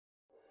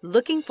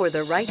Looking for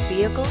the right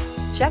vehicle?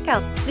 Check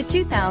out the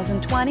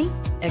 2020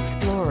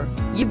 Explorer.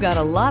 You've got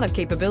a lot of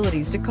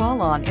capabilities to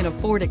call on in a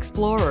Ford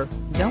Explorer.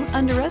 Don't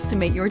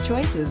underestimate your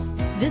choices.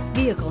 This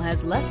vehicle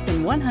has less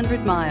than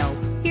 100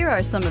 miles. Here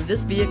are some of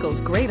this vehicle's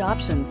great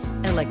options: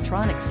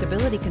 electronic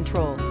stability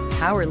control,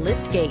 power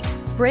liftgate,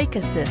 brake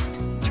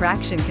assist,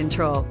 traction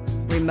control,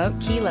 remote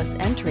keyless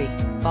entry,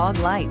 fog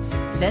lights,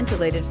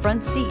 ventilated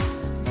front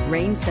seats,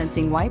 rain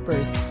sensing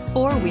wipers,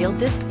 four-wheel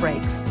disc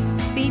brakes,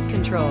 speed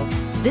control.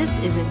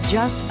 This isn't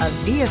just a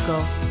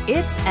vehicle,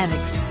 it's an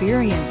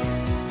experience.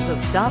 So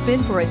stop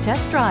in for a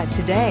test drive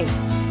today.